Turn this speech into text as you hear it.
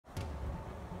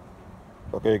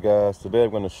Okay guys, today I'm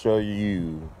going to show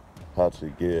you how to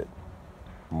get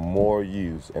more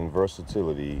use and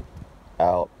versatility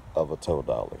out of a tow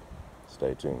dolly.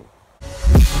 Stay tuned.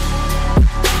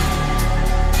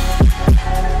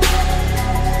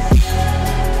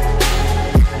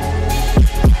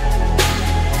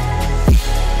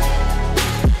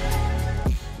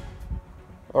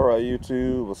 Alright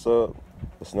YouTube, what's up?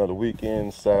 It's another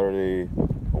weekend, Saturday,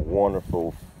 a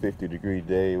wonderful 50-degree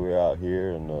day. We're out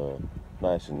here and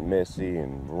nice and messy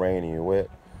and rainy and wet,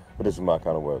 but this is my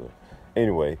kind of weather.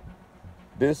 Anyway,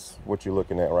 what you're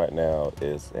looking at right now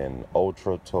is an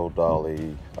ultra tow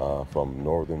dolly from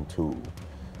Northern Tool.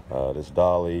 This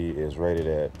dolly is rated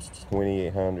at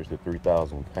 2,800 to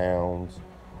 3,000 pounds.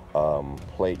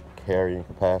 Plate carrying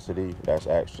capacity, that's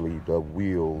actually the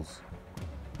wheels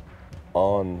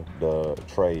on the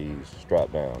trays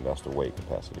strapped down, that's the weight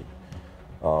capacity.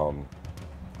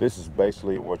 This is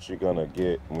basically what you're gonna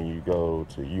get when you go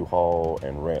to U-Haul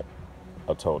and rent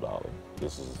a tow dolly.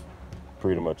 This is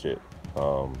pretty much it.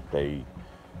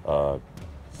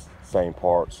 Same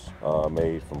parts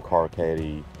made from Car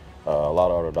Caddy, a lot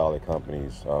of other dolly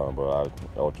companies, but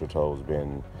Ultra Tow's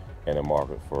been in the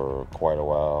market for quite a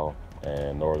while,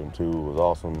 and Northern Tool was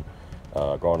awesome.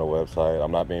 Go on the website.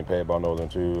 I'm not being paid by Northern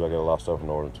Tool. I get a lot of stuff from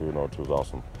Northern Tool. Northern Tool is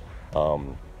awesome.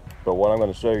 But what I'm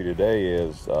going to show you today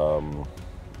is,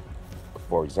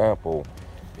 for example,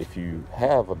 if you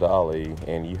have a dolly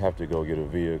and you have to go get a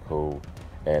vehicle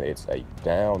and it's a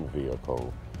down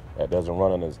vehicle that doesn't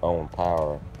run on its own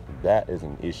power, that is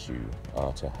an issue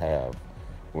to have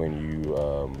when you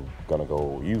gonna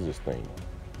go use this thing.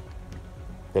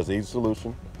 There's an easy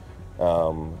solution. A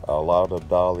lot of the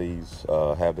dollies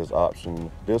have this option.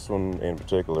 This one in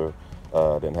particular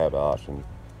didn't have the option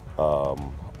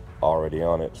already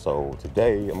on it. So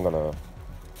today I'm gonna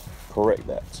correct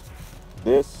that.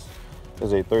 This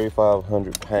is a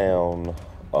 3,500 pound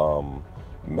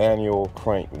manual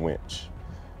crank winch.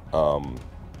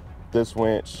 This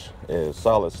winch is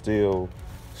solid steel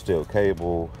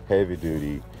cable, heavy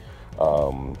duty.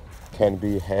 Can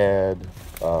be had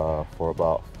for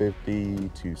about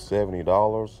 $50 to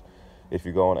 $70 if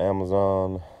you go on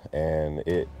Amazon, and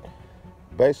it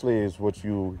basically is what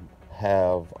you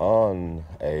have on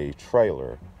a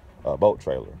trailer, a boat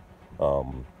trailer,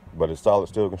 but it's solid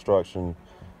steel construction.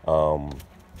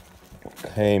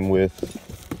 Came with,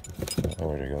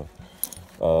 oh, there you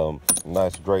go,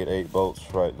 nice grade 8 bolts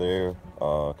right there.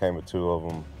 Came with 2 of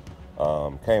them.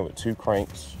 Came with 2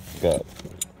 cranks. Got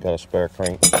a spare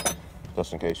crank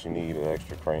just in case you need an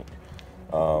extra crank.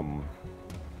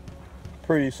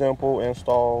 Pretty simple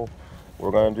install.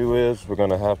 What we're gonna do is we're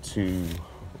gonna have to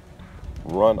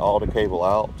run all the cable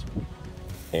out,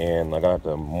 and I'm gonna have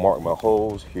to mark my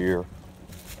holes here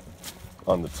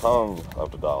on the tongue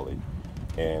of the dolly,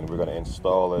 and we're gonna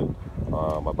install it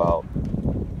about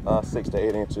 6 to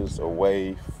 8 inches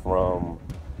away from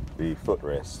the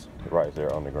footrest right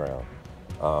there on the ground.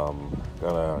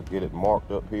 Gonna get it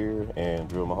marked up here and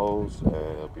drill my holes.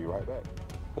 I'll be right back.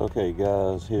 Okay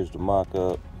guys, here's the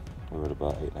mock-up. We're at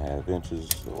about 8.5 inches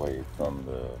away from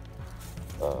the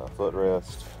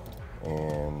footrest,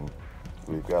 and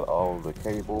we've got all the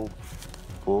cable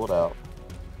pulled out.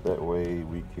 That way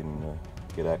we can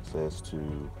get access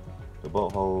to the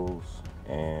bolt holes,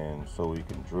 and so we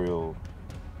can drill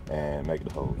and make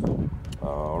the holes.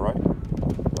 All right,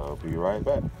 I'll be right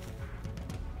back.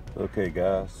 Okay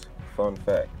guys, fun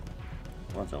fact.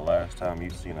 When's the last time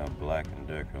you've seen a Black &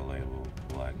 Decker label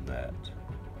like that?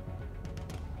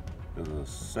 It was a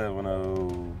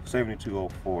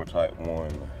 7204 type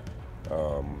 1.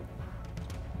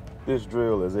 This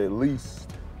drill is at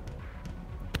least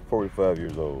 45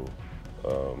 years old.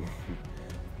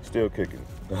 Still kicking.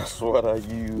 That's what I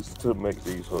use to make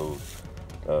these holes.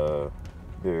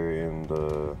 They're in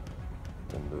the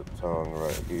tongue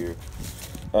right here.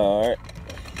 All right.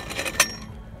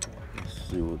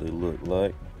 See what they look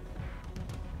like.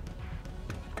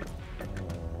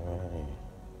 Alright.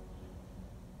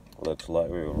 Looks like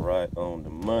we're right on the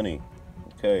money.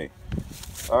 Okay.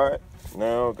 Alright,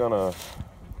 now we're gonna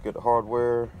get the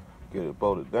hardware, get it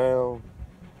bolted down,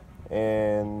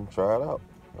 and try it out.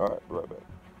 Alright, right back.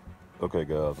 Okay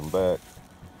guys, I'm back.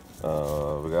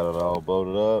 We got it all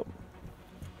bolted up.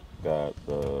 Got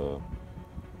the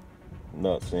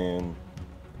nuts in,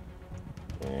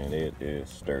 and it is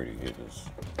sturdy.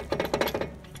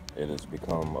 It has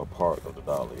become a part of the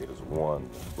dolly. It is one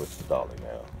with the dolly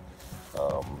now.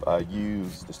 I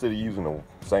used, instead of using the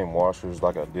same washers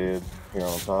like I did here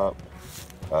on top,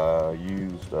 I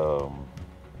used about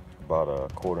a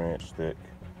 1/4 inch thick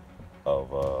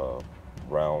of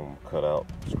round cutout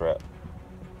scrap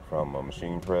from a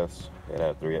machine press. It had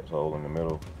a 3X hole in the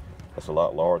middle. It's a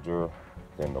lot larger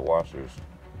than the washers,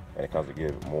 and it kind of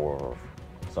gives it more of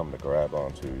something to grab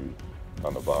onto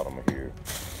on the bottom of here.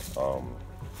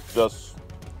 Just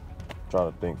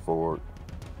trying to think forward,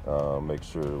 make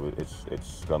sure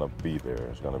it's gonna be there.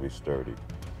 It's gonna be sturdy.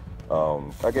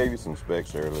 I gave you some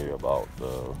specs earlier about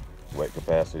the weight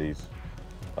capacities.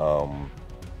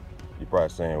 You're probably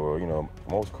saying, well, you know,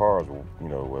 most cars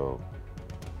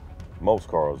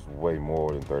weigh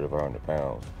more than 3,500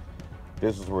 pounds.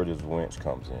 This is where this winch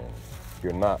comes in.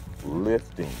 You're not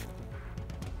lifting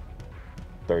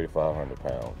 3,500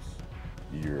 pounds.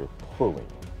 You're pulling.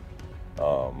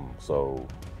 So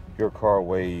your car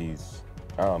weighs,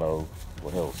 I don't know,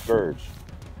 what hell, Scourge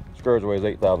weighs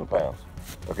 8,000 pounds.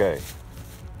 Okay,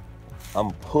 I'm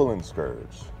pulling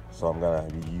Scourge, so I'm gonna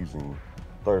be using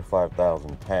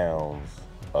 35,000 pounds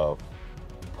of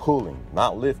pulling,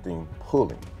 not lifting,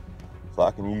 pulling. So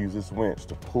I can use this winch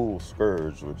to pull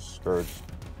Scourge, which Scourge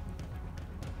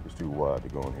is too wide to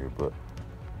go in here. But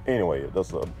anyway,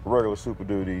 that's a regular Super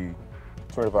Duty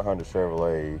 2500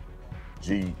 Chevrolet,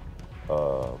 Jeep,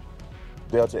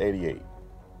 Delta 88,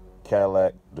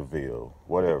 Cadillac DeVille,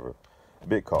 whatever,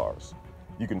 big cars.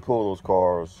 You can pull those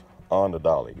cars on the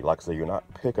dolly. Like I say, you're not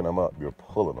picking them up, you're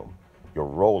pulling them, you're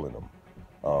rolling them.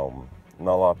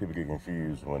 Not a lot of people get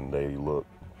confused when they look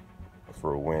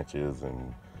for winches,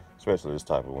 and especially this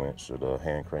type of winch, or the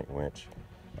hand crank winch.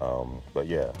 But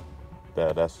yeah,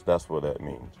 that's what that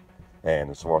means.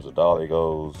 And as far as the dolly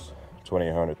goes,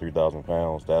 2,800, 3,000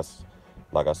 pounds, that's,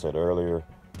 like I said earlier,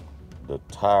 the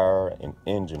tire and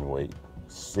engine weight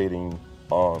sitting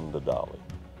on the dolly,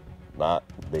 not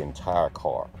the entire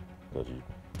car, because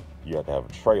you have to have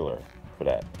a trailer for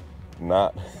that,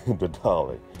 not the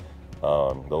dolly.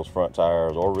 Those front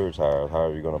tires or rear tires,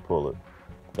 however you're gonna pull it,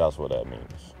 that's what that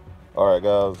means. All right,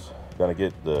 guys, gonna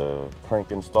get the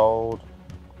crank installed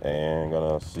and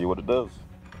gonna see what it does.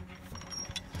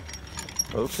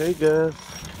 Okay, guys,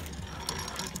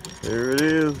 here it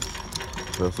is.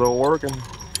 It's all working.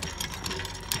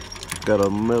 Got a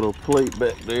metal plate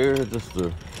back there just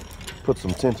to put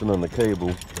some tension on the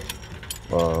cable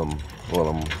while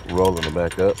I'm rolling it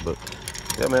back up. But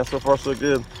yeah, man, so far so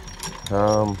good.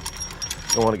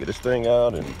 I want to get this thing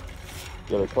out and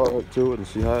get a car hooked to it and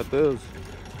see how it does.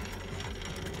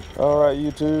 All right,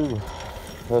 YouTube,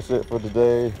 that's it for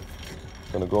today.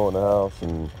 Gonna go in the house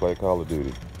and play Call of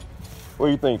Duty. What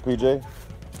do you think, PJ?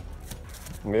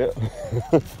 Yeah.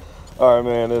 All right,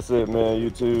 man, that's it, man. You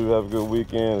too, have a good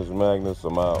weekend. It's Magnus,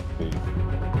 I'm out. Peace.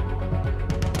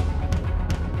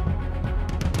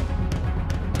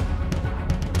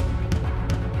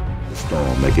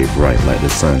 Storm, make it bright like the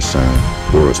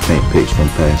sunshine. Words paint pics from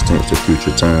past tense to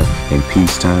future time. In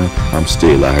peacetime, I'm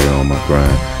still out here on my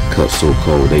grind. Cut so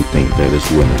cold, they think that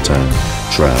it's winter time.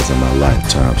 Trials in my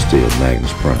lifetime, still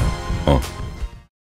Magnus Prime.